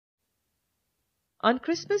On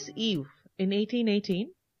Christmas Eve in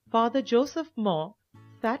 1818, Father Mohr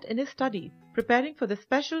sat in his study preparing for the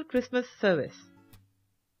special Christmas service.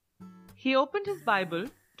 He opened his Bible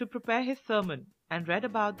to prepare his sermon and read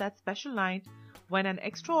about that special night when an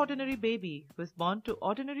extraordinary baby was born to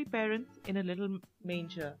ordinary parents in a little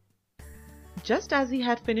manger. Just as he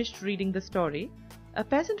had finished reading the story, a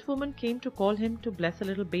peasant woman came to call him to bless a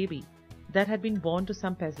little baby that had been born to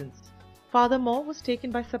some peasants. Father Mohr was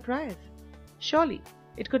taken by surprise. Surely,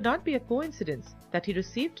 it could not be a coincidence that he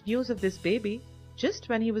received news of this baby just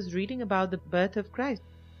when he was reading about the birth of Christ.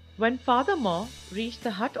 When Father Mohr reached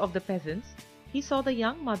the hut of the peasants, he saw the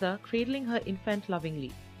young mother cradling her infant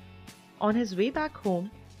lovingly. On his way back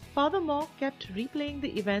home, Father Mohr kept replaying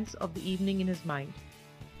the events of the evening in his mind.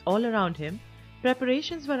 All around him,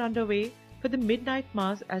 preparations were underway for the midnight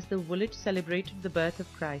mass as the village celebrated the birth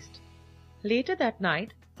of Christ. Later that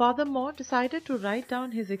night, Father Mohr decided to write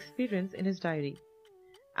down his experience in his diary.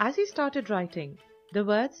 As he started writing, the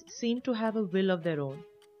words seemed to have a will of their own.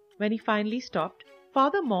 When he finally stopped,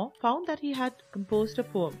 Father Mohr found that he had composed a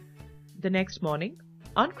poem. The next morning,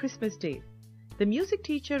 on Christmas Day, the music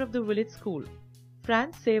teacher of the village school,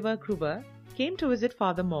 Franz Gruber, came to visit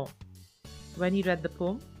Father Mohr. When he read the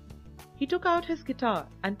poem, he took out his guitar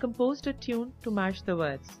and composed a tune to match the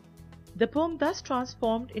words. The poem thus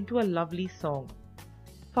transformed into a lovely song.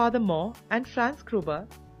 Father Mohr and Franz Gruber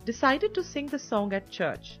decided to sing the song at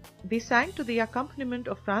church. They sang to the accompaniment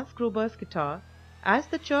of Franz Gruber's guitar as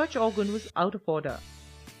the church organ was out of order.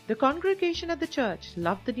 The congregation at the church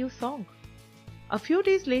loved the new song. A few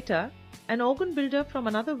days later, an organ builder from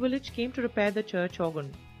another village came to repair the church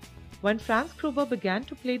organ. When Franz Gruber began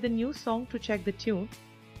to play the new song to check the tune,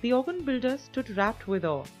 the organ builder stood rapt with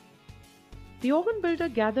awe. The organ builder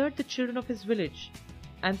gathered the children of his village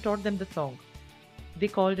and taught them the song. They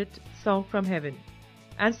called it Song from Heaven,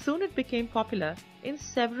 and soon it became popular in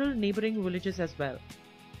several neighboring villages as well.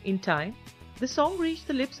 In time, the song reached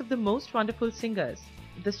the lips of the most wonderful singers,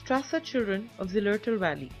 the Strasser children of Zillertal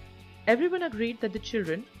Valley. Everyone agreed that the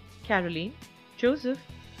children, Caroline, Joseph,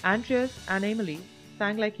 Andreas and Emily,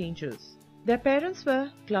 sang like angels. Their parents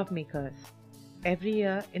were glove makers. Every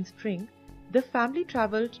year in spring, the family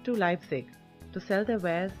traveled to Leipzig to sell their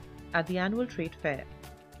wares at the annual trade fair.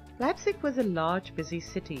 Leipzig was a large, busy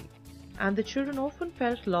city, and the children often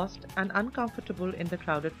felt lost and uncomfortable in the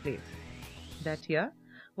crowded place. That year,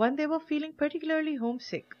 when they were feeling particularly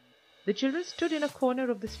homesick, the children stood in a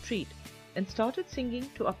corner of the street and started singing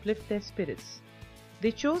to uplift their spirits.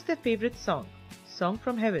 They chose their favorite song, Song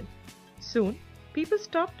from Heaven. Soon, people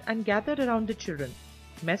stopped and gathered around the children,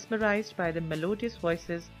 mesmerized by the melodious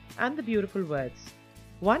voices and the beautiful words.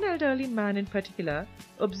 One elderly man in particular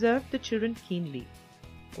observed the children keenly.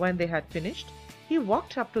 When they had finished, he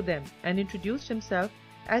walked up to them and introduced himself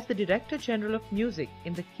as the Director General of Music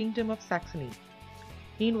in the Kingdom of Saxony.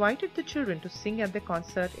 He invited the children to sing at their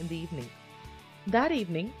concert in the evening. That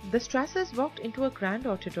evening, the Strassers walked into a grand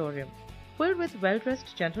auditorium filled with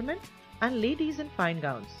well-dressed gentlemen and ladies in fine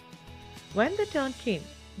gowns. When their turn came,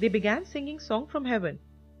 they began singing Song from Heaven,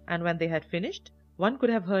 and when they had finished, one could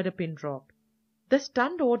have heard a pin drop. The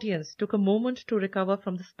stunned audience took a moment to recover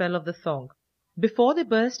from the spell of the song, before they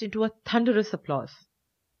burst into a thunderous applause.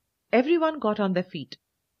 Everyone got on their feet,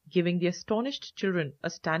 giving the astonished children a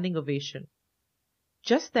standing ovation.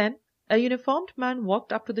 Just then, a uniformed man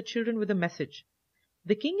walked up to the children with a message.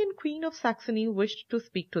 The King and Queen of Saxony wished to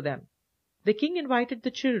speak to them. The king invited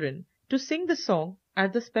the children to sing the song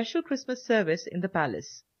at the special Christmas service in the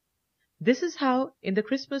palace. This is how, in the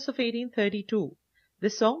Christmas of 1832, the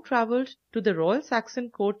song travelled to the Royal Saxon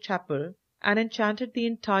Court Chapel and enchanted the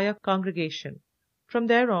entire congregation. From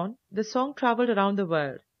there on, the song travelled around the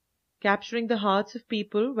world, capturing the hearts of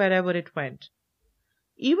people wherever it went.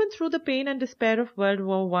 Even through the pain and despair of World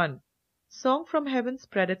War I, Song from Heaven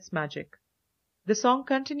spread its magic. The song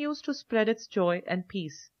continues to spread its joy and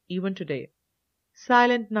peace even today.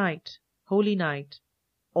 Silent night, holy night,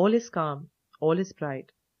 all is calm, all is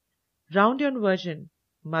bright. Round yon Virgin,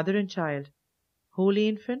 mother and child, holy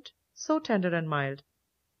infant, so tender and mild,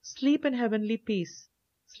 sleep in heavenly peace,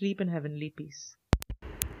 sleep in heavenly peace.